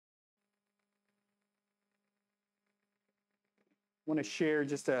want to share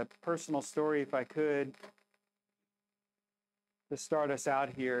just a personal story, if I could, to start us out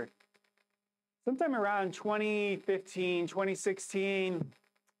here. Sometime around 2015, 2016,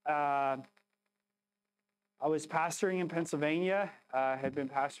 I was pastoring in Pennsylvania. Had been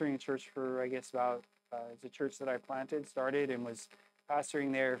pastoring a church for, I guess, about, it's a church that I started, and was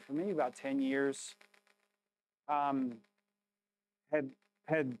pastoring there for maybe about 10 years. Had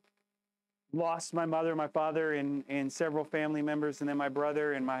lost my mother, my father, and several family members, and then my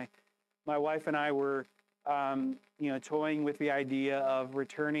brother, and my wife and I were toying with the idea of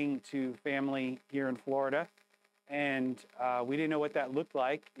returning to family here in Florida. And we didn't know what that looked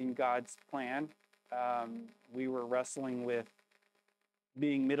like in God's plan. We were wrestling with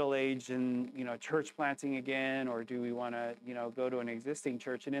being middle-aged and, church planting again, or do we want to, go to an existing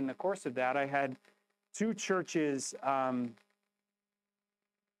church? And in the course of that, I had two churches,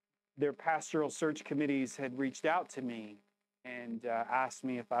 their pastoral search committees had reached out to me and asked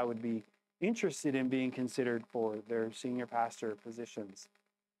me if I would be interested in being considered for their senior pastor positions.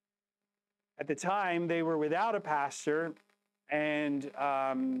 At the time, they were without a pastor, and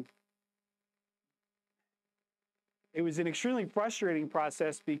it was an extremely frustrating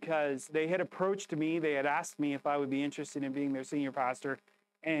process because they had approached me, they had asked me if I would be interested in being their senior pastor,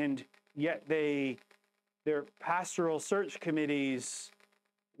 and yet their pastoral search committees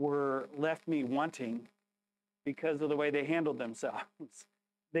were left me wanting because of the way they handled themselves.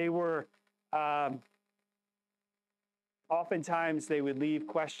 They were, oftentimes they would leave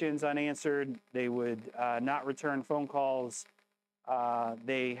questions unanswered. They would not return phone calls.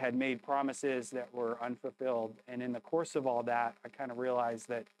 They had made promises that were unfulfilled. And in the course of all that, I kind of realized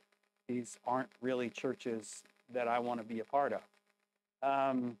that these aren't really churches that I want to be a part of.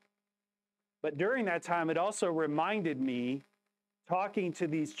 But during that time, it also reminded me, talking to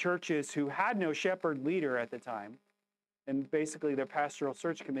these churches who had no shepherd leader at the time, and basically their pastoral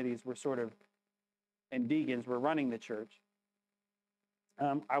search committees were and deacons were running the church.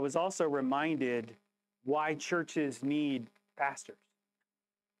 I was also reminded why churches need pastors,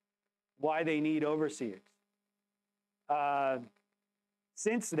 why they need overseers.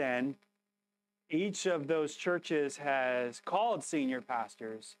 Since then, each of those churches has called senior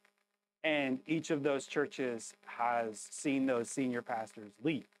pastors, and each of those churches has seen those senior pastors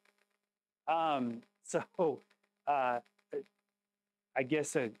leave. I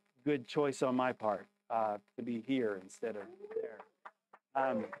guess a good choice on my part to be here instead of there.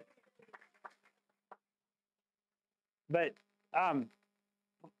 But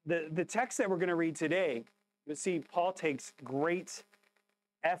the text that we're going to read today, you'll see Paul takes great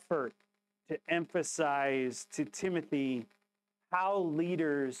effort to emphasize to Timothy how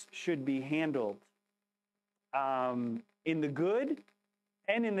leaders should be handled in the good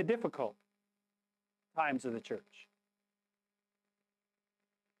and in the difficult times of the church.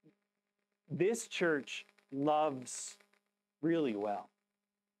 This church loves really well.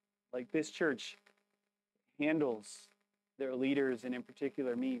 Like, this church handles their leaders, and in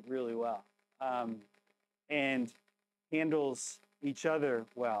particular me, really well, and handles each other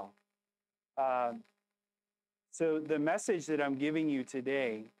well. So the message that I'm giving you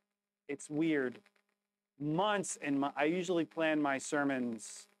today, it's weird. I usually plan my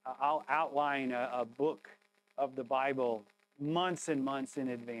sermons, I'll outline a book of the Bible months and months in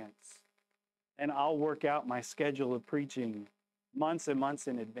advance. And I'll work out my schedule of preaching months and months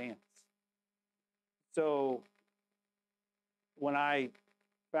in advance. So when I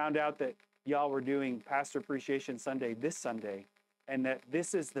found out that y'all were doing Pastor Appreciation Sunday this Sunday, and that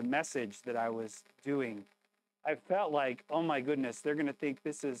this is the message that I was doing, I felt like, oh my goodness, they're going to think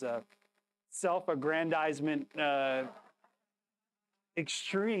this is a self-aggrandizement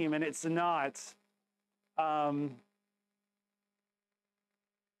extreme, and it's not.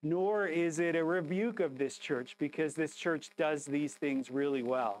 Nor is it a rebuke of this church, because this church does these things really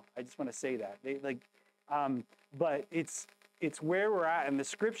well. I just want to say that. But it's where we're at in the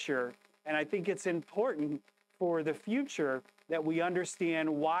scripture, and I think it's important for the future that we understand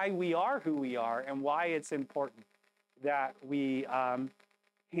why we are who we are and why it's important that we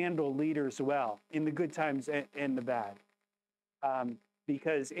handle leaders well in the good times and the bad.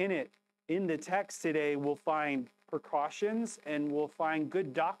 Because in the text today, we'll find precautions and we'll find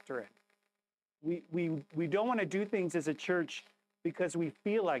good doctrine. We don't want to do things as a church because we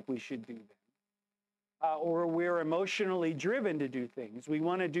feel like we should do them, or we're emotionally driven to do things. We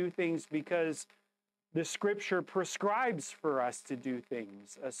want to do things because the scripture prescribes for us to do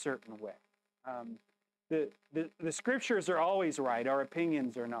things a certain way. The scriptures are always right. Our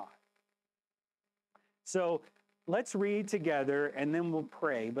opinions are not. So let's read together, and then we'll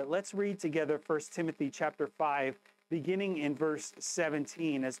pray. But let's read together 1 Timothy chapter 5, beginning in verse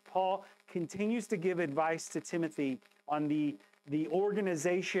 17, as Paul continues to give advice to Timothy on the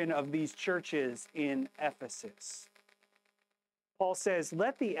organization of these churches in Ephesus. Paul says,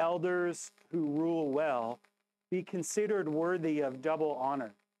 "Let the elders who rule well be considered worthy of double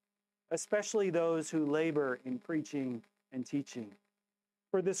honor, especially those who labor in preaching and teaching.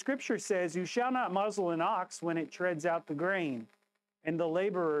 For the scripture says, 'You shall not muzzle an ox when it treads out the grain, and the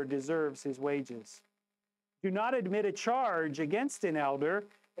laborer deserves his wages. Do not admit a charge against an elder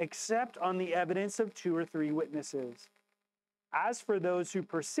except on the evidence of 2 or 3 witnesses. As for those who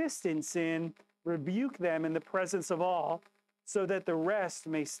persist in sin, rebuke them in the presence of all, so that the rest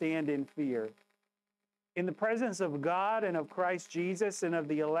may stand in fear. In the presence of God and of Christ Jesus and of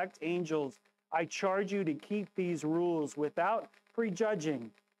the elect angels, I charge you to keep these rules without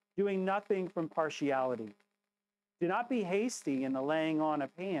prejudging, doing nothing from partiality. Do not be hasty in the laying on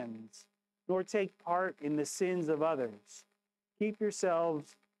of hands, nor take part in the sins of others. Keep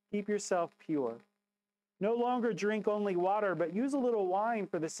yourself pure. No longer drink only water, but use a little wine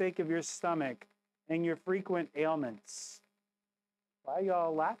for the sake of your stomach and your frequent ailments." Why are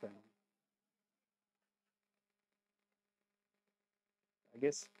y'all laughing? I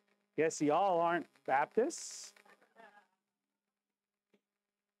guess y'all aren't Baptists.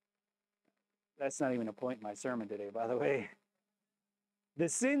 That's not even a point in my sermon today, by the way. The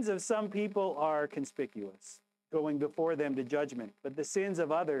sins of some people are conspicuous, going before them to judgment, but the sins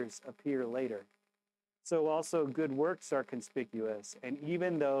of others appear later. So also good works are conspicuous, and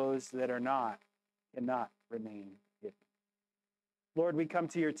even those that are not cannot remain hidden. Lord, we come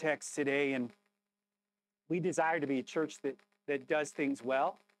to your text today, and we desire to be a church that does things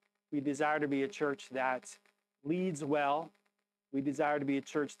well. We desire to be a church that leads well. We desire to be a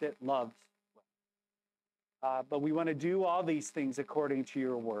church that loves well. But we want to do all these things according to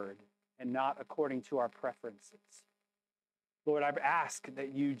your word and not according to our preferences. Lord, I've asked that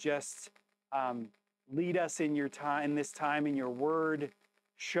you just lead us in your time, in this time, in your word.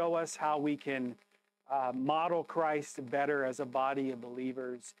 Show us how we can model Christ better as a body of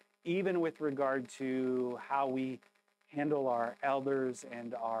believers, even with regard to how we handle our elders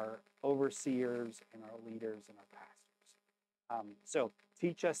and our overseers and our leaders and our pastors. So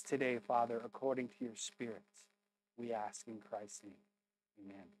teach us today, Father, according to your Spirit, we ask in Christ's name.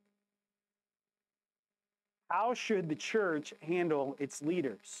 Amen. How should the church handle its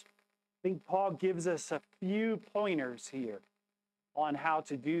leaders? I think Paul gives us a few pointers here on how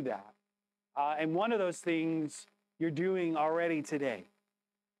to do that. And one of those things you're doing already today.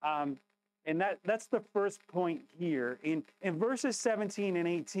 And that's the first point here. In verses 17 and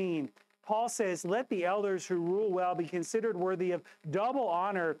 18, Paul says, "Let the elders who rule well be considered worthy of double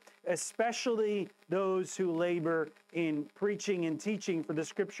honor, especially those who labor in preaching and teaching. For the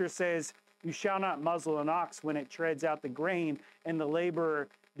scripture says, 'You shall not muzzle an ox when it treads out the grain, and the laborer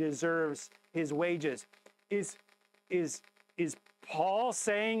deserves his wages.'" Is Paul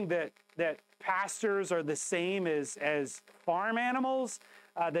saying that pastors are the same as farm animals?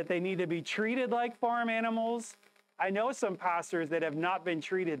 That they need to be treated like farm animals? I know some pastors that have not been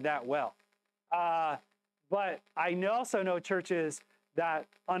treated that well. But I also know churches that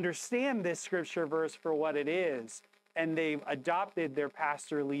understand this scripture verse for what it is, and they've adopted their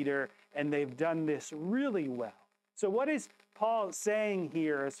pastor leader, and they've done this really well. So what is Paul saying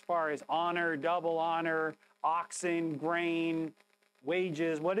here as far as honor, double honor, oxen, grain,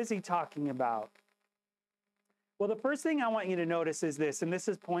 wages? What is he talking about? Well, the first thing I want you to notice is this, and this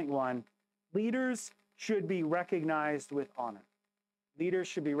is point 1. Leaders should be recognized with honor. Leaders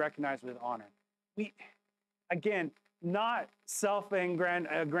should be recognized with honor. Again, not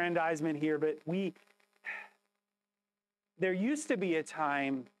self-aggrandizement here, but there used to be a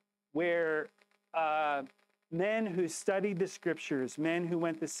time where men who studied the scriptures, men who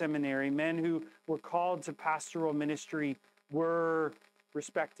went to seminary, men who were called to pastoral ministry were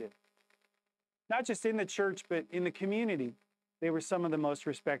respected. Not just in the church, but in the community. They were some of the most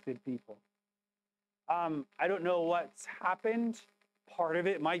respected people. I don't know what's happened. Part of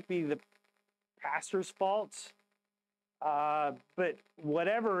it might be the pastor's fault. But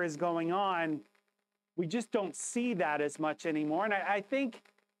whatever is going on, we just don't see that as much anymore. And I think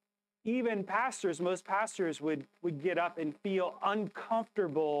even most pastors would get up and feel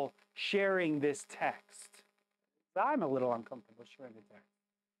uncomfortable sharing this text. I'm a little uncomfortable sharing the text.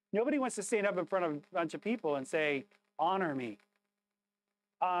 Nobody wants to stand up in front of a bunch of people and say, "Honor me."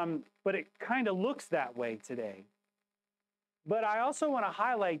 But it kind of looks that way today. But I also want to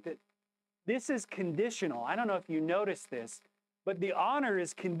highlight that this is conditional. I don't know if you noticed this, but the honor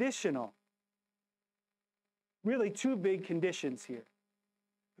is conditional. Really 2 big conditions here.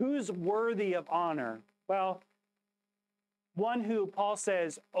 Who's worthy of honor? Well, one who Paul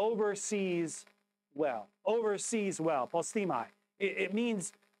says oversees well. Oversees well, postimai. It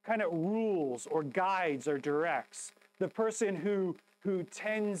means kind of rules or guides or directs. The person who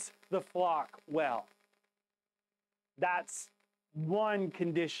tends the flock well. That's one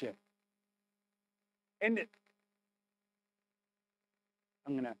condition. And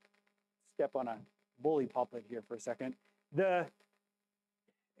I'm going to step on a bully pulpit here for a second.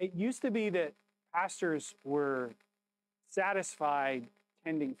 It used to be that pastors were satisfied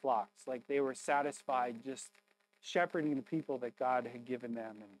tending flocks, like they were satisfied just shepherding the people that God had given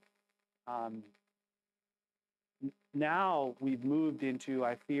them. And now we've moved into,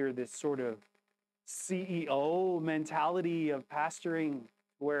 I fear, this sort of CEO mentality of pastoring,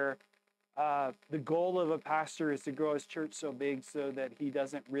 where the goal of a pastor is to grow his church so big so that he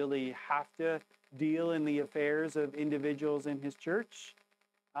doesn't really have to deal in the affairs of individuals in his church.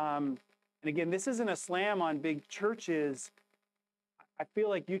 And again, this isn't a slam on big churches. I feel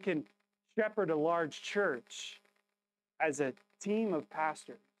like you can shepherd a large church as a team of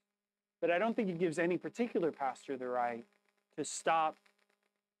pastors, but I don't think it gives any particular pastor the right to stop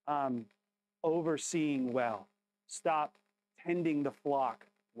overseeing well, stop tending the flock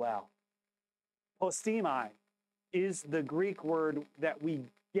well. Postimai is the Greek word that we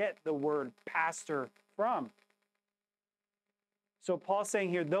get the word pastor from. So Paul's saying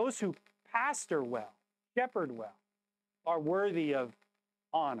here, those who pastor well, shepherd well, are worthy of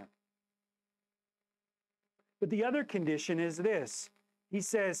honor. But the other condition is this. He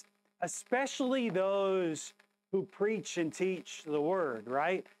says, especially those who preach and teach the word,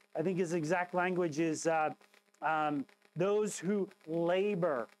 right? I think his exact language is those who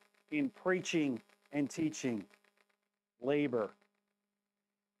labor in preaching and teaching. Labor.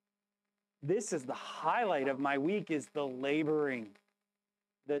 This is the highlight of my week, is the laboring,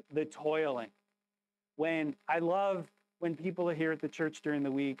 the toiling. I love when people are here at the church during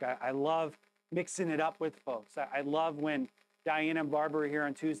the week. I love mixing it up with folks. I love when Diane and Barbara are here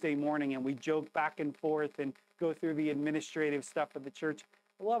on Tuesday morning and we joke back and forth and go through the administrative stuff of the church.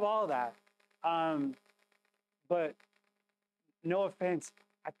 I love all that. But no offense,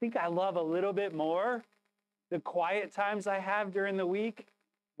 I think I love a little bit more the quiet times I have during the week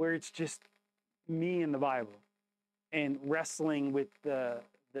where it's just me and the Bible and wrestling with the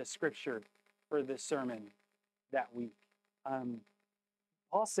scripture for the sermon that week.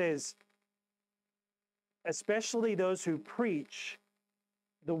 Paul says, especially those who preach.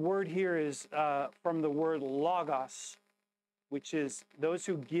 The word here is from the word logos, which is those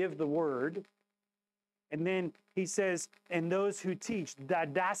who give the word. And then he says, and those who teach,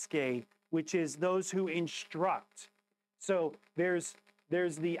 dadaske, which is those who instruct. So there's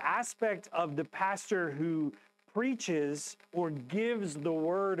the aspect of the pastor who preaches or gives the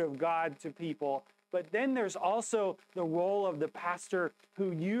word of God to people, but then there's also the role of the pastor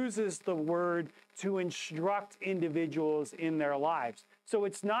who uses the word to instruct individuals in their lives. So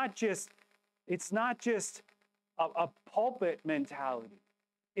it's not just a pulpit mentality.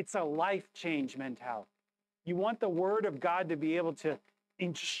 It's a life change mentality. You want the word of God to be able to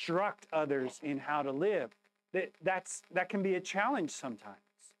instruct others in how to live. That can be a challenge sometimes,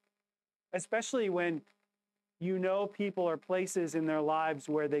 especially when you know people or places in their lives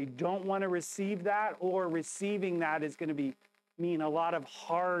where they don't want to receive that, or receiving that is going to mean a lot of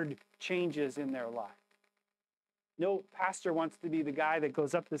hard changes in their life. No pastor wants to be the guy that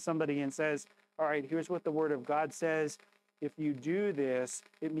goes up to somebody and says, all right, here's what the word of God says. If you do this,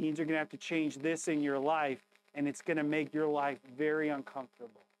 it means you're going to have to change this in your life, and it's going to make your life very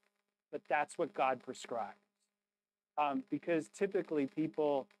uncomfortable. But that's what God prescribes. Because typically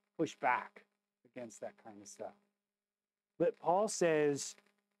people push back against that kind of stuff. But Paul says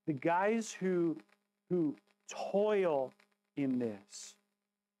the guys who toil in this,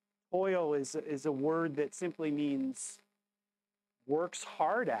 toil is a word that simply means works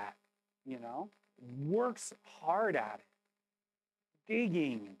hard at, works hard at it,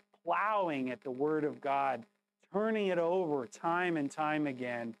 digging, plowing at the word of God, turning it over time and time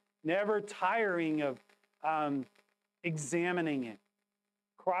again, never tiring of examining it,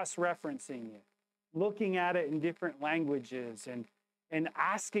 cross-referencing it, looking at it in different languages, and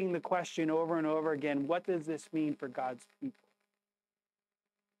asking the question over and over again, what does this mean for God's people?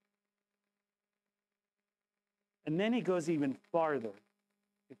 And then he goes even farther.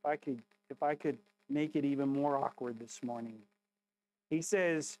 If I could make it even more awkward this morning. He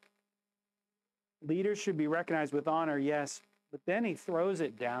says, leaders should be recognized with honor, yes, but then he throws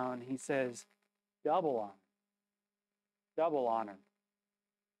it down. He says, double honor. Double honor.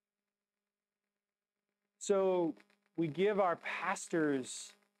 So we give our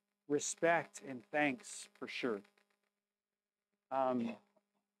pastors respect and thanks for sure. Um,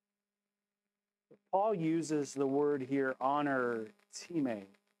 Paul uses the word here, honor, time.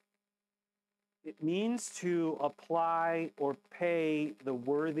 It means to apply or pay the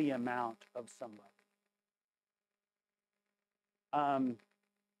worthy amount of somebody.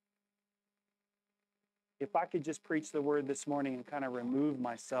 If I could just preach the word this morning and kind of remove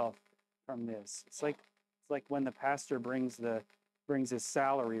myself from this, it's like when the pastor brings his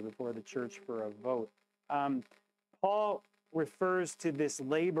salary before the church for a vote. Paul refers to this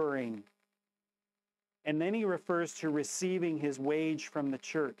laboring, and then he refers to receiving his wage from the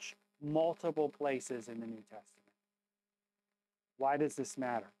church multiple places in the New Testament. Why does this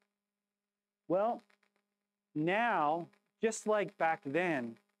matter? Well, now, just like back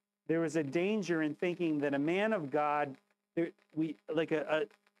then, there was a danger in thinking that a man of God, like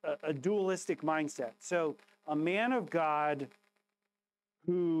a dualistic mindset. So a man of God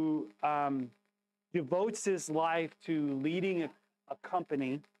who devotes his life to leading a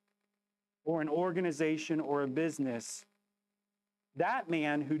company or an organization or a business, that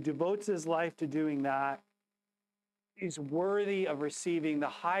man who devotes his life to doing that is worthy of receiving the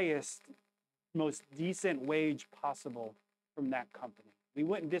highest, most decent wage possible from that company. We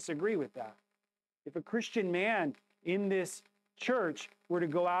wouldn't disagree with that. If a Christian man in this church were to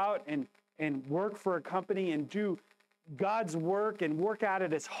go out and work for a company and do God's work and work at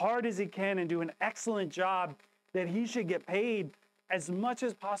it as hard as he can and do an excellent job, that he should get paid as much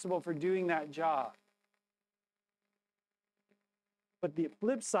as possible for doing that job. But the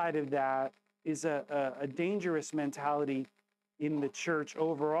flip side of that is a dangerous mentality in the church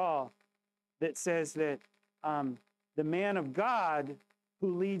overall that says that the man of God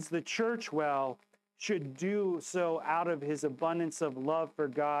who leads the church well should do so out of his abundance of love for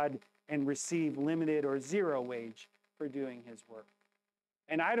God and receive limited or zero wage for doing his work.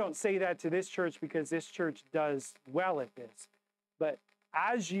 And I don't say that to this church because this church does well at this. But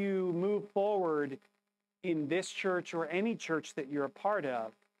as you move forward in this church or any church that you're a part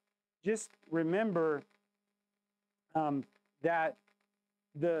of, just remember that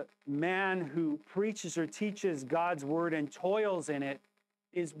the man who preaches or teaches God's word and toils in it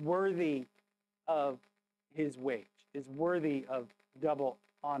is worthy of his wage, is worthy of double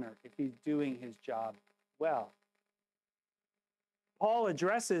honor if he's doing his job well. Paul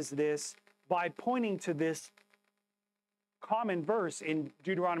addresses this by pointing to this common verse in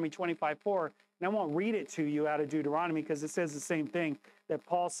Deuteronomy 25:4. And I won't read it to you out of Deuteronomy because it says the same thing that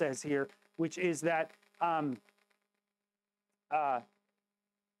Paul says here, which is that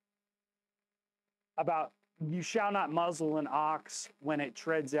about you shall not muzzle an ox when it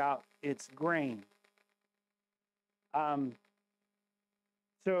treads out its grain.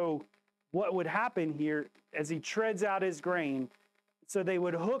 So what would happen here as he treads out his grain, so they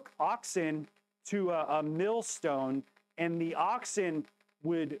would hook oxen to a millstone, and the oxen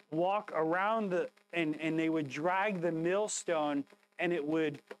would walk around and they would drag the millstone, and it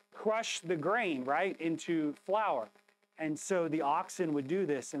would crush the grain, right, into flour. And so the oxen would do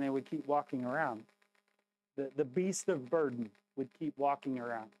this, and they would keep walking around. The beast of burden would keep walking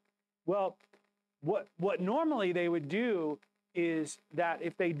around. Well, what normally they would do is that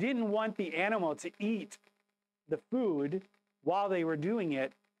if they didn't want the animal to eat the food while they were doing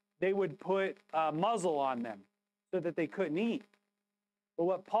it, they would put a muzzle on them so that they couldn't eat. But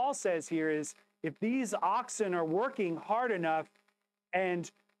what Paul says here is if these oxen are working hard enough and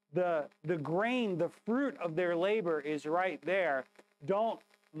the grain, the fruit of their labor is right there, don't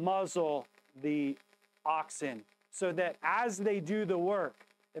muzzle the oxen, so that as they do the work,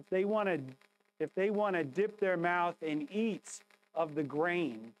 if they want to dip their mouth and eat of the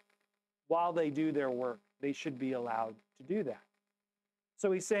grain while they do their work, they should be allowed to do that.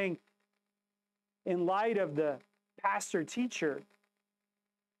 So he's saying, in light of the pastor teacher,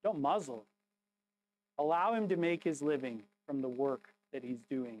 don't muzzle. Allow him to make his living from the work that he's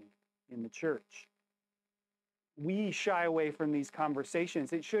doing in the church. We shy away from these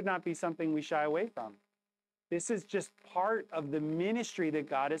conversations. It should not be something we shy away from. This is just part of the ministry that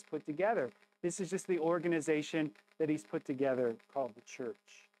God has put together. This is just the organization that he's put together called the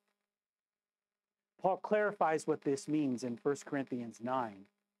church. Paul clarifies what this means in 1 Corinthians 9.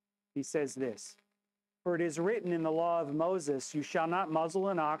 He says this, "For it is written in the law of Moses, you shall not muzzle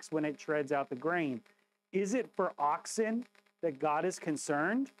an ox when it treads out the grain. Is it for oxen that God is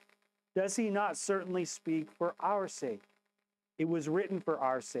concerned? Does he not certainly speak for our sake? It was written for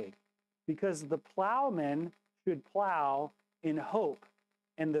our sake, because the plowman should plow in hope,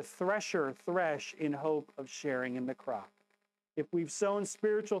 and the thresher thresh in hope of sharing in the crop. If we've sown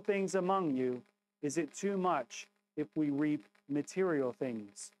spiritual things among you, is it too much if we reap material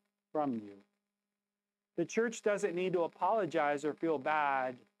things from you?" The church doesn't need to apologize or feel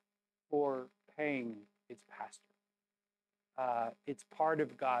bad for paying its pastor. It's part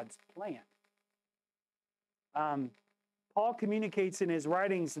of God's plan. Paul communicates in his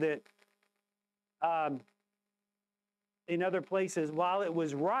writings that in other places, while it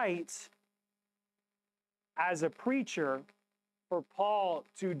was right as a preacher for Paul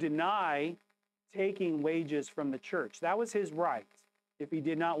to deny taking wages from the church, that was his right if he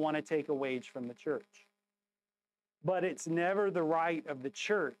did not want to take a wage from the church. But it's never the right of the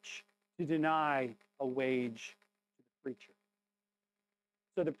church to deny a wage to the preacher.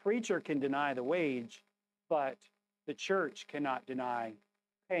 So the preacher can deny the wage, but the church cannot deny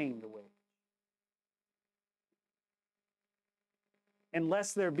paying the wage.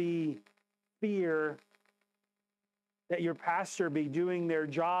 Unless there be fear that your pastor be doing their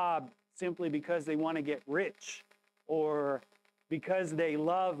job simply because they want to get rich or because they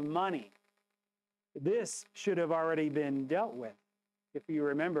love money. This should have already been dealt with. If you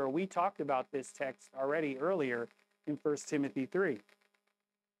remember, we talked about this text already earlier in 1 Timothy 3.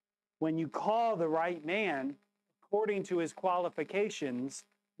 When you call the right man according to his qualifications,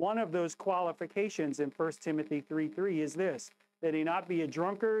 one of those qualifications in 1 Timothy 3:3 is this, that he not be a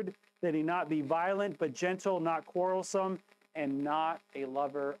drunkard, that he not be violent, but gentle, not quarrelsome, and not a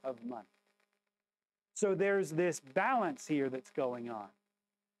lover of money. So there's this balance here that's going on.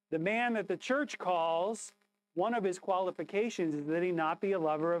 The man that the church calls, one of his qualifications is that he not be a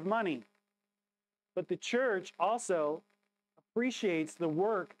lover of money. But the church also appreciates the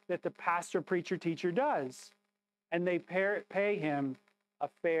work that the pastor, preacher, teacher does. And they pay him a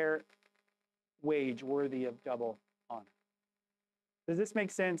fair wage worthy of double honor. Does this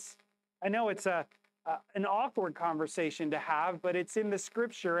make sense? I know it's an awkward conversation to have, but it's in the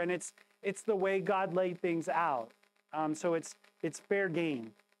scripture and it's the way God laid things out. So it's fair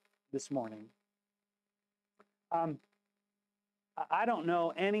game this morning. I don't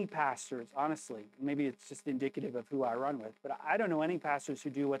know any pastors, honestly. Maybe it's just indicative of who I run with, but I don't know any pastors who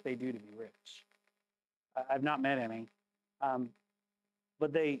do what they do to be rich. I've not met any.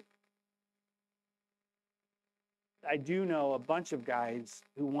 But I do know a bunch of guys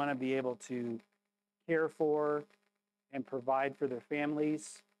who want to be able to care for and provide for their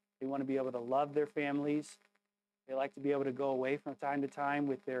families. They want to be able to love their families. They like to be able to go away from time to time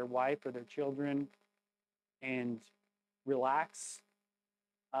with their wife or their children and relax.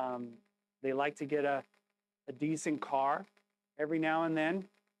 They like to get a decent car every now and then.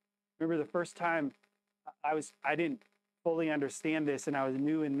 Remember the first time I didn't fully understand this and I was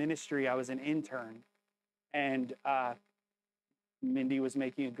new in ministry. I was an intern and Mindy was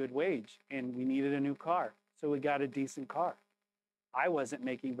making a good wage and we needed a new car. So we got a decent car. I wasn't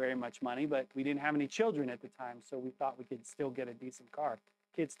making very much money, but we didn't have any children at the time. So we thought we could still get a decent car.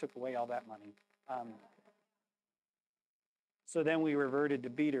 Kids took away all that money. So then we reverted to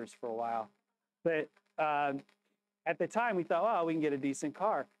beaters for a while. But at the time, we thought, oh, we can get a decent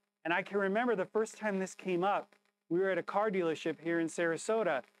car. And I can remember the first time this came up, we were at a car dealership here in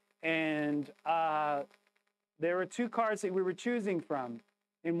Sarasota. And there were two cars that we were choosing from.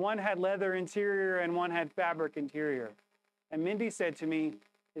 And one had leather interior and one had fabric interior. And Mindy said to me,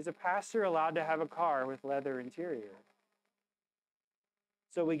 is a pastor allowed to have a car with leather interior?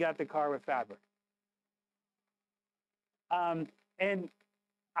 So we got the car with fabric. And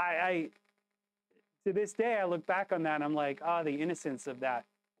I to this day, I look back on that and I'm like, oh, the innocence of that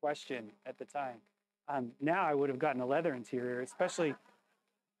question at the time. Now I would have gotten a leather interior, especially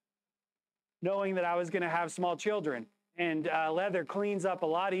knowing that I was going to have small children. And leather cleans up a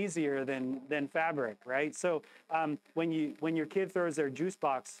lot easier than fabric, right? So when your kid throws their juice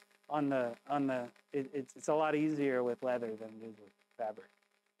box it's a lot easier with leather than it is with fabric.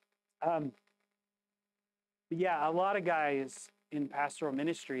 But yeah, a lot of guys in pastoral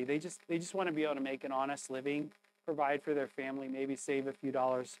ministry, they just want to be able to make an honest living, provide for their family, maybe save a few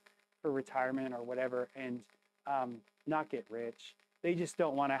dollars for retirement or whatever, and not get rich. They just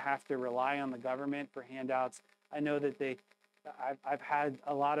don't want to have to rely on the government for handouts. I know that I've had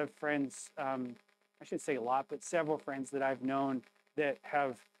a lot of friends, I shouldn't say a lot, but several friends that I've known that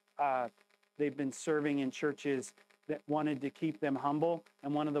have, they've been serving in churches that wanted to keep them humble.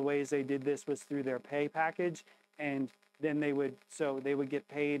 And one of the ways they did this was through their pay package. And then they would get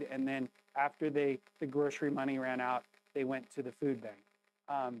paid. And then after the grocery money ran out, they went to the food bank.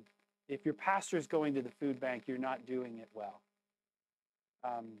 If your pastor's going to the food bank, you're not doing it well.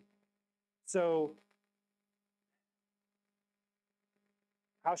 So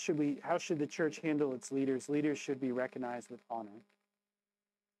how should the church handle its leaders? Leaders should be recognized with honor.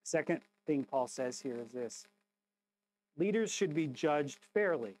 Second thing Paul says here is this: leaders should be judged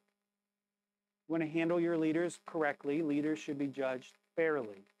fairly. You want to handle your leaders correctly. Leaders should be judged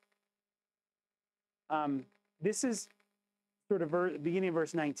fairly. This is sort of beginning of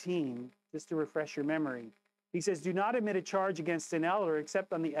verse 19, just to refresh your memory. He says, do not admit a charge against an elder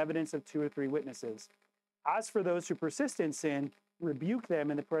except on the evidence of 2 or 3 witnesses. As for those who persist in sin, rebuke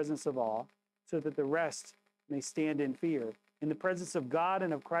them in the presence of all, so that the rest may stand in fear. In the presence of God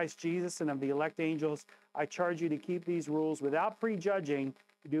and of Christ Jesus and of the elect angels, I charge you to keep these rules without prejudging,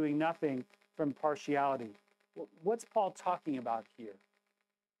 doing nothing from partiality. What's Paul talking about here?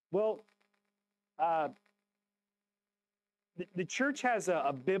 Well, the church has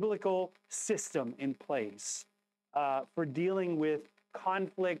a biblical system in place for dealing with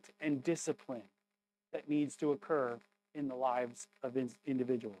conflict and discipline that needs to occur in the lives of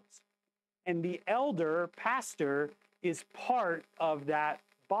individuals. And the elder, pastor, is part of that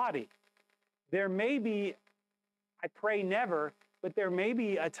body. There may be, I pray never, but there may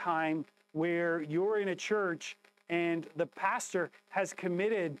be a time where you're in a church and the pastor has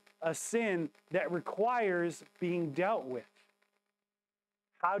committed a sin that requires being dealt with.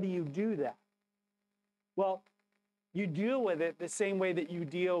 How do you do that? Well, you deal with it the same way that you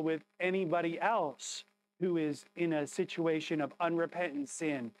deal with anybody else who is in a situation of unrepentant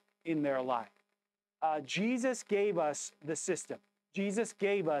sin in their life. Jesus gave us the system. Jesus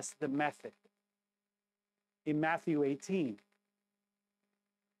gave us the method. In Matthew 18,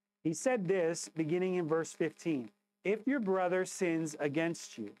 he said this beginning in verse 15. If your brother sins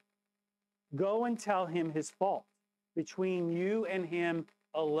against you, go and tell him his fault between you and him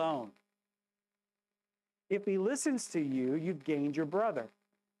alone. If he listens to you, you've gained your brother.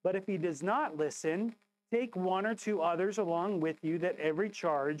 But if he does not listen, take 1 or 2 others along with you, that every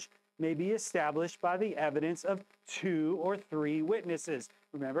charge may be established by the evidence of 2 or 3 witnesses.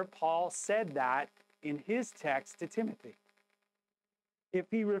 Remember, Paul said that in his text to Timothy. If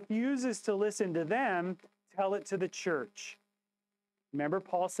he refuses to listen to them, tell it to the church. Remember,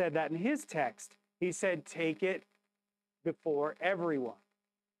 Paul said that in his text. He said, take it before everyone.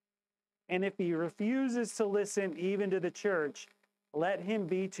 And if he refuses to listen even to the church, let him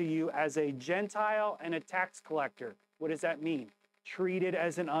be to you as a Gentile and a tax collector. What does that mean? Treated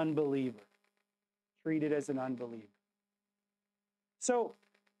as an unbeliever. Treated as an unbeliever. So,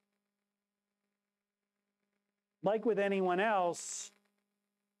 like with anyone else,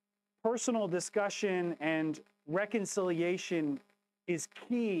 personal discussion and reconciliation is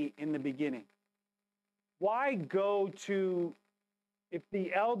key in the beginning. Why go to, if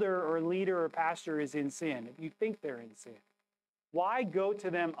the elder or leader or pastor is in sin, if you think they're in sin, why go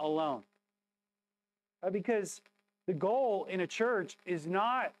to them alone? Because the goal in a church is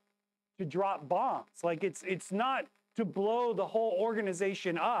not to drop bombs. Like it's not to blow the whole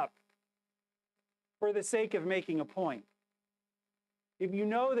organization up for the sake of making a point. If you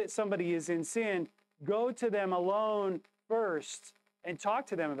know that somebody is in sin, go to them alone first and talk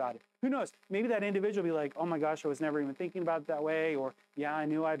to them about it. Who knows? Maybe that individual will be like, oh my gosh, I was never even thinking about it that way. Or, yeah, I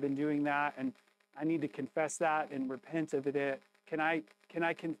knew I've been doing that and I need to confess that and repent of it. Can I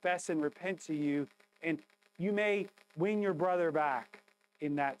confess and repent to you? And you may win your brother back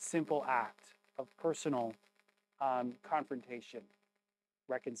in that simple act of personal confrontation,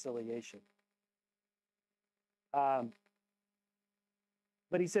 reconciliation.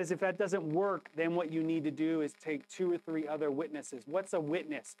 But he says if that doesn't work, then what you need to do is take 2 or 3 other witnesses. What's a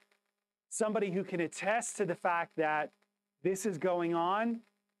witness? Somebody who can attest to the fact that this is going on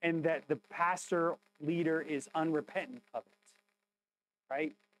and that the pastor leader is unrepentant of it,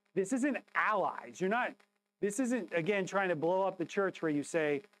 right? This isn't allies. This isn't, again, trying to blow up the church where you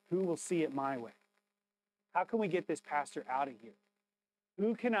say, who will see it my way? How can we get this pastor out of here?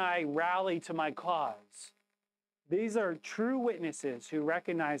 Who can I rally to my cause? These are true witnesses who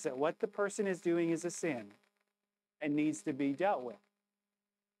recognize that what the person is doing is a sin and needs to be dealt with.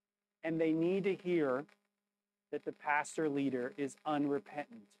 And they need to hear that the pastor leader is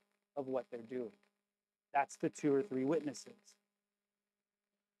unrepentant of what they're doing. That's the 2 or 3 witnesses.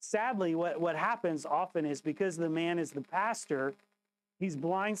 Sadly, what happens often is because the man is the pastor, he's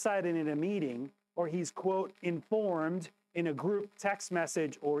blindsided in a meeting, or he's, quote, informed in a group text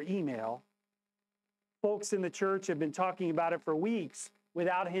message or email. Folks in the church have been talking about it for weeks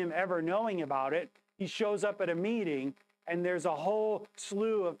without him ever knowing about it. He shows up at a meeting, and there's a whole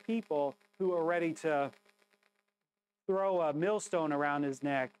slew of people who are ready to throw a millstone around his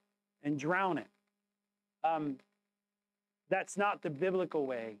neck and drown him. That's not the biblical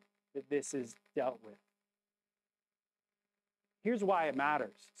way that this is dealt with. Here's why it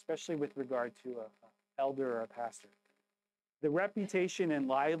matters, especially with regard to an elder or a pastor. The reputation and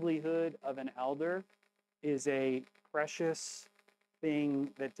livelihood of an elder is a precious thing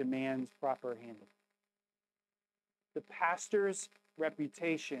that demands proper handling. The pastor's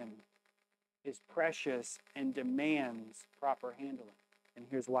reputation is precious and demands proper handling. And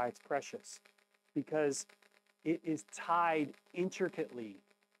here's why it's precious. Because it is tied intricately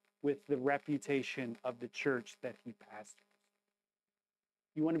with the reputation of the church that he pastors.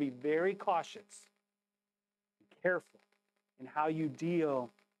 You want to be very cautious and careful in how you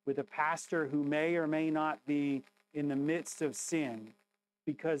deal with a pastor who may or may not be in the midst of sin,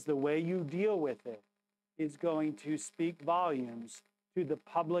 because the way you deal with it is going to speak volumes to the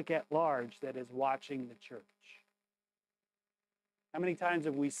public at large that is watching the church. How many times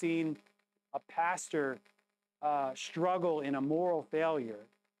have we seen a pastor struggle in a moral failure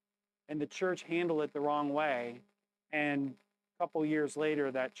and the church handle it the wrong way, and a couple years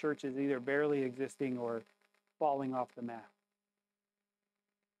later that church is either barely existing or falling off the map?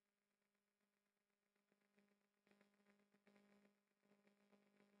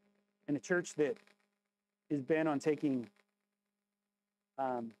 And a church that is bent on taking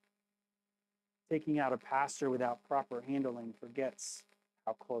out a pastor without proper handling forgets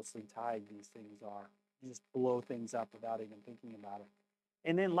how closely tied these things are. You just blow things up without even thinking about it.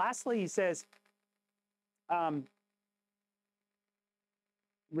 And then lastly, he says,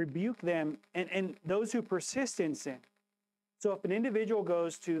 rebuke them and those who persist in sin. So if an individual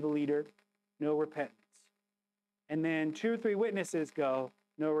goes to the leader, no repentance. And then 2 or 3 witnesses go,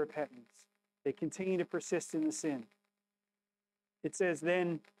 no repentance. They continue to persist in the sin. It says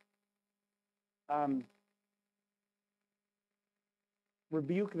then,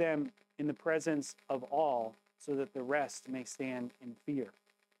 rebuke them in the presence of all, so that the rest may stand in fear.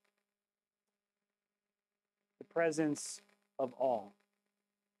 The presence of all.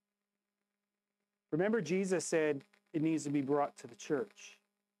 Remember, Jesus said it needs to be brought to the church.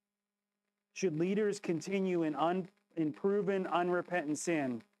 Should leaders continue in proven, unrepentant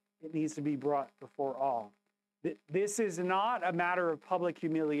sin, it needs to be brought before all. This is not a matter of public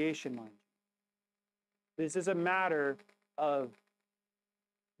humiliation, mind you. This is a matter of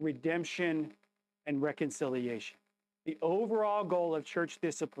redemption and reconciliation. The overall goal of church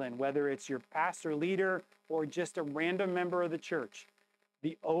discipline, whether it's your pastor, leader, or just a random member of the church,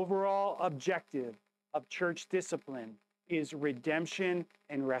 the overall objective of church discipline is redemption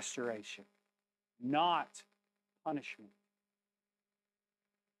and restoration, not punishment.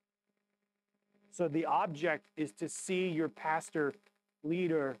 So the object is to see your pastor,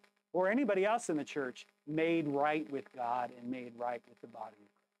 leader, or anybody else in the church made right with God and made right with the body of Christ.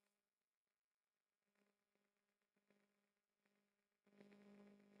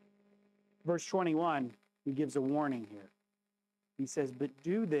 Verse 21, he gives a warning here. He says, but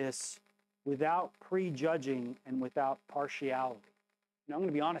do this without prejudging and without partiality. Now, I'm going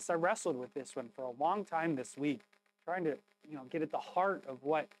to be honest, I wrestled with this one for a long time this week, trying to get at the heart of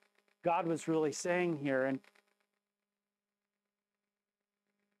what God was really saying here. And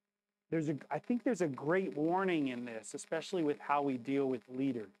I think there's a great warning in this, especially with how we deal with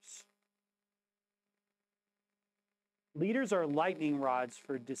leaders. Leaders are lightning rods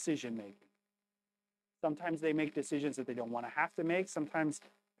for decision making. Sometimes they make decisions that they don't want to have to make. Sometimes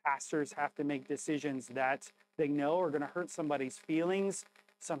pastors have to make decisions that they know are going to hurt somebody's feelings.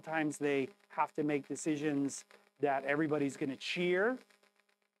 Sometimes they have to make decisions that everybody's going to cheer.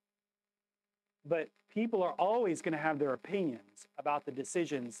 But people are always going to have their opinions about the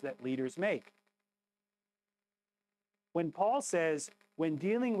decisions that leaders make. When Paul says, when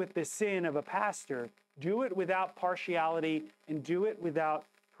dealing with the sin of a pastor, do it without partiality and do it without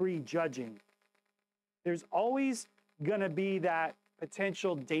prejudging, there's always going to be that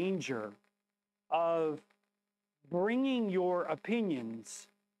potential danger of bringing your opinions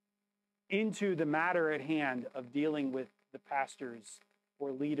into the matter at hand of dealing with the pastor's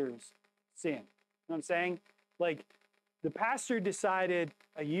or leader's sin. You know what I'm saying? Like, the pastor decided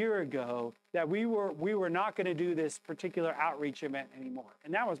a year ago that we were not going to do this particular outreach event anymore.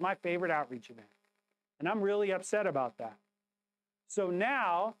 And that was my favorite outreach event. And I'm really upset about that. So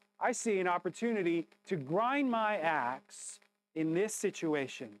now I see an opportunity to grind my axe in this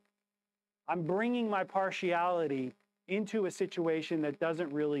situation. I'm bringing my partiality into a situation that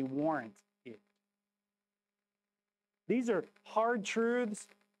doesn't really warrant it. These are hard truths.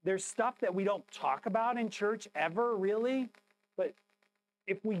 There's stuff that we don't talk about in church ever, really. But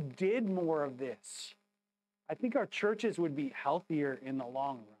if we did more of this, I think our churches would be healthier in the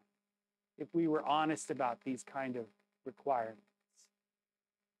long run if we were honest about these kind of requirements.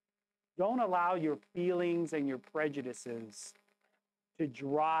 Don't allow your feelings and your prejudices to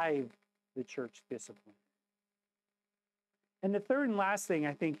drive the church discipline. And the third and last thing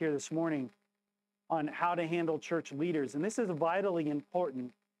I think here this morning on how to handle church leaders. And this is vitally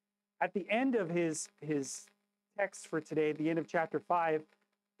important. At the end of his text for today, at the end of chapter 5,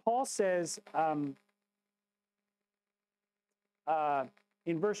 Paul says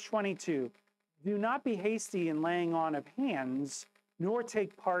in verse 22, do not be hasty in laying on of hands, nor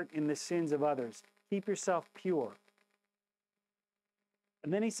take part in the sins of others. Keep yourself pure.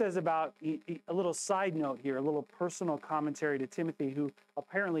 And then he says about a little side note here, a little personal commentary to Timothy, who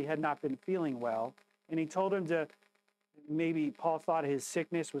apparently had not been feeling well. And he told him to, maybe Paul thought his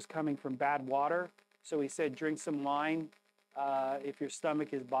sickness was coming from bad water. So he said, drink some wine if your stomach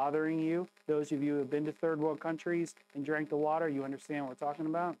is bothering you. Those of you who have been to third world countries and drank the water, you understand what we're talking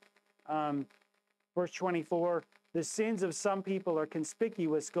about. Verse 24, the sins of some people are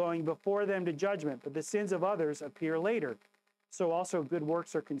conspicuous, going before them to judgment, but the sins of others appear later. So also good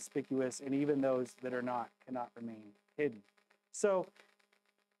works are conspicuous, and even those that are not cannot remain hidden. So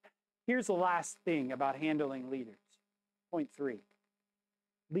here's the last thing about handling leaders. Point 3.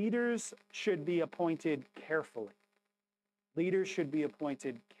 Leaders should be appointed carefully. Leaders should be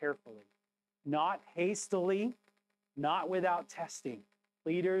appointed carefully, not hastily, not without testing.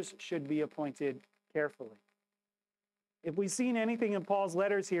 Leaders should be appointed carefully. If we've seen anything in Paul's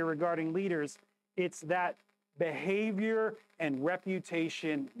letters here regarding leaders, it's that behavior and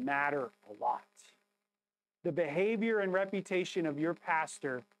reputation matter a lot. The behavior and reputation of your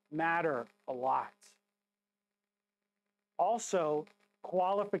pastor matter a lot. Also,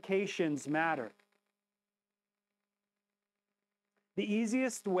 qualifications matter. The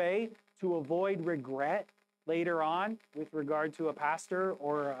easiest way to avoid regret later on with regard to a pastor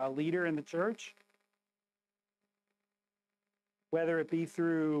or a leader in the church, whether it be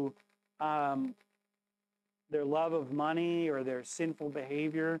through their love of money or their sinful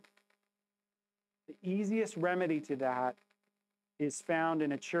behavior, the easiest remedy to that is found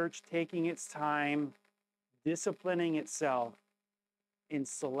in a church taking its time, disciplining itself in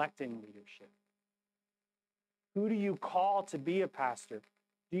selecting leadership. Who do you call to be a pastor?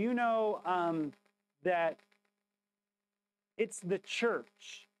 Do you know that it's the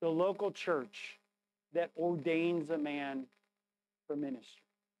church, the local church, that ordains a man for ministry?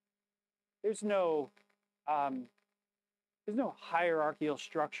 There's no hierarchical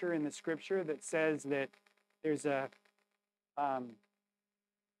structure in the scripture that says that there's a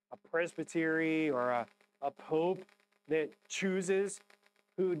presbytery or a pope that chooses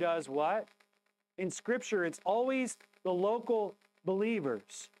who does what. In scripture, it's always the local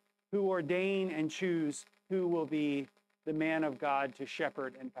believers who ordain and choose who will be the man of God to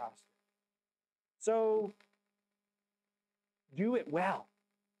shepherd and pastor. So do it well.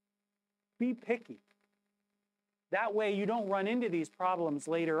 Be picky. That way you don't run into these problems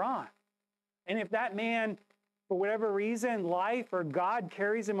later on. And if that man, for whatever reason, life or God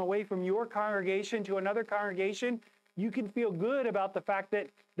carries him away from your congregation to another congregation, you can feel good about the fact that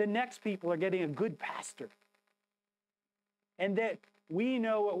the next people are getting a good pastor. And that we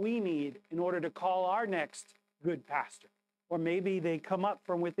know what we need in order to call our next good pastor. Or maybe they come up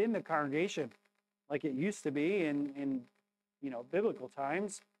from within the congregation, like it used to be in biblical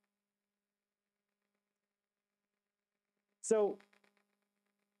times. So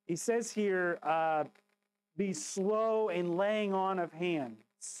he says here, be slow in laying on of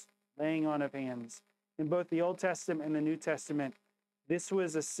hands. Laying on of hands. In both the Old Testament and the New Testament, this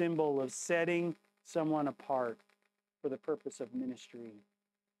was a symbol of setting someone apart for the purpose of ministry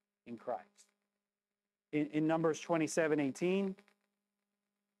in Christ. In Numbers 27:18,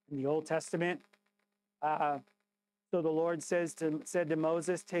 in the Old Testament, so the Lord said to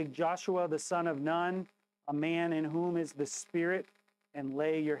Moses, take Joshua the son of Nun, a man in whom is the Spirit, and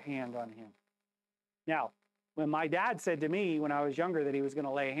lay your hand on him. Now, when my dad said to me when I was younger that he was going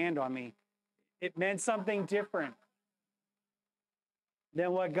to lay a hand on me, it meant something different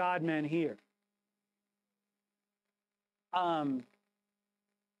than what God meant here. And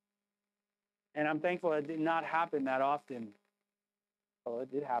I'm thankful it did not happen that often. Well,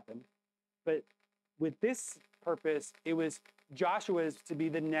 it did happen. But with this purpose, it was Joshua's to be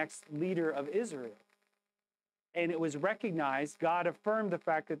the next leader of Israel. And it was recognized, God affirmed the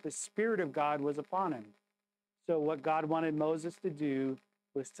fact that the Spirit of God was upon him. So what God wanted Moses to do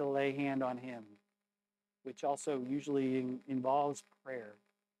was to lay hand on him, which also usually involves prayer.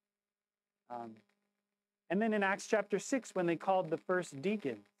 And then in Acts chapter 6, when they called the first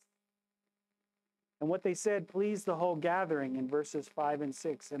deacons, and what they said pleased the whole gathering in verses 5 and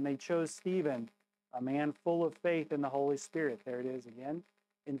 6. And they chose Stephen, a man full of faith in the Holy Spirit. There it is again.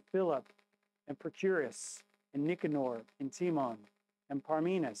 And Philip, and Prochorus, and Nicanor, and Timon, and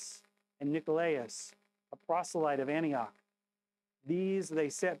Parmenas, and Nicolaus, a proselyte of Antioch. These they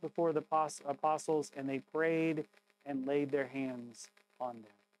set before the apostles, and they prayed and laid their hands on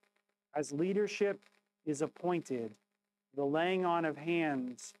them. As leadership is appointed, the laying on of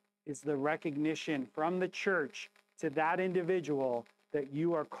hands is the recognition from the church to that individual that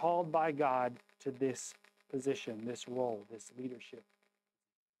you are called by God to this position, this role, this leadership.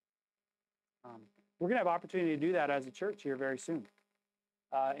 We're going to have opportunity to do that as a church here very soon.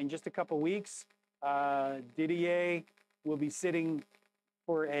 In just a couple weeks, Didier will be sitting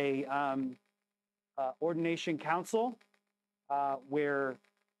for a ordination council where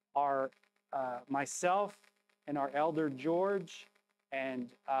our myself and our elder George and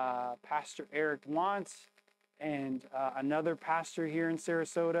Pastor Eric Wantz and another pastor here in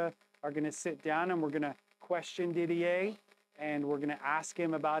Sarasota are going to sit down, and we're going to question Didier, and we're going to ask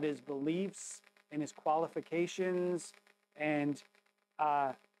him about his beliefs and his qualifications, and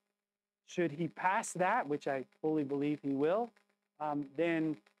should he pass that, which I fully believe he will,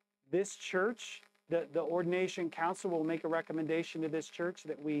 then this church, the ordination council will make a recommendation to this church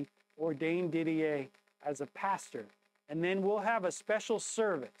that we ordain Didier as a pastor. And then we'll have a special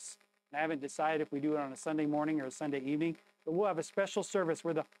service. I haven't decided if we do it on a Sunday morning or a Sunday evening, but we'll have a special service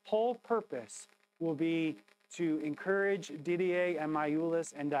where the whole purpose will be to encourage Didier and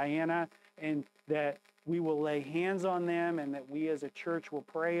Mayulis and Diana, and that we will lay hands on them, and that we as a church will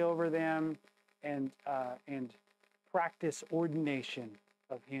pray over them and practice ordination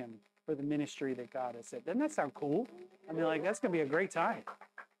of him for the ministry that God has said. Doesn't that sound cool? I mean, like, that's going to be a great time.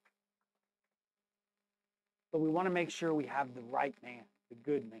 But we want to make sure we have the right man, the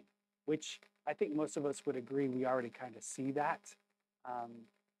good man, which I think most of us would agree we already kind of see that.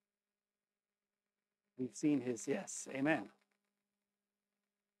 We've seen his, yes, amen.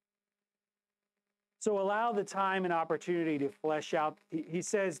 So allow the time and opportunity to flesh out. He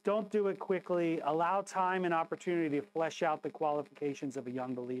says, don't do it quickly. Allow time and opportunity to flesh out the qualifications of a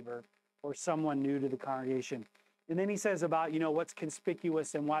young believer or someone new to the congregation. And then he says about, what's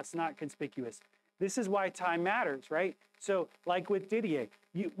conspicuous and what's not conspicuous. This is why time matters, right? So like with Didier,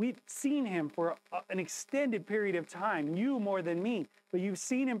 we've seen him for an extended period of time, you more than me, but you've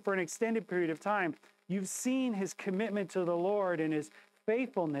seen him for an extended period of time. You've seen his commitment to the Lord and his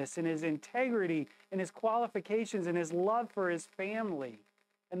faithfulness and his integrity and his qualifications and his love for his family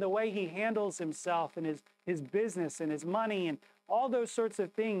and the way he handles himself and his business and his money, and all those sorts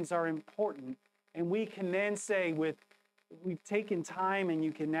of things are important. And we can then say we've taken time, and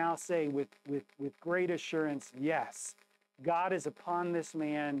you can now say with great assurance, yes, God is upon this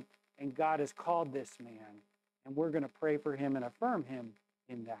man and God has called this man, and we're going to pray for him and affirm him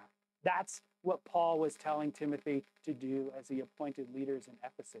in that. That's what Paul was telling Timothy to do as he appointed leaders in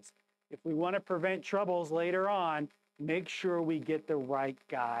Ephesus. If we want to prevent troubles later on, make sure we get the right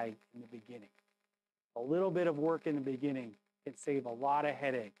guy in the beginning. A little bit of work in the beginning can save a lot of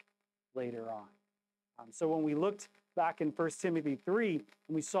headache later on. So when we looked back in 1 Timothy 3,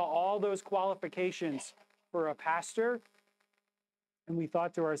 and we saw all those qualifications for a pastor, and we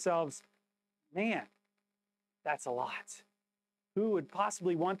thought to ourselves, man, that's a lot. Who would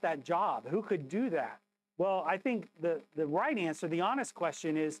possibly want that job? Who could do that? Well, I think the right answer, the honest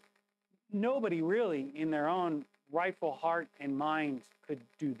question is, nobody really in their own rightful heart and mind could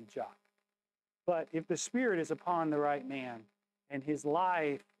do the job. But if the Spirit is upon the right man and his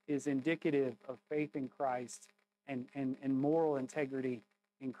life is indicative of faith in Christ and moral integrity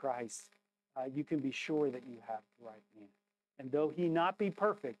in Christ, you can be sure that you have the right man. And though he not be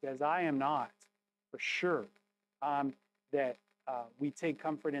perfect, as I am not, for sure, that we take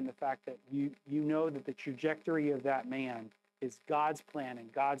comfort in the fact that you know that the trajectory of that man is God's plan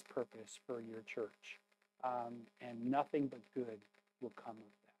and God's purpose for your church. And nothing but good will come of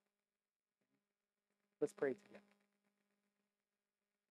that. Let's pray together.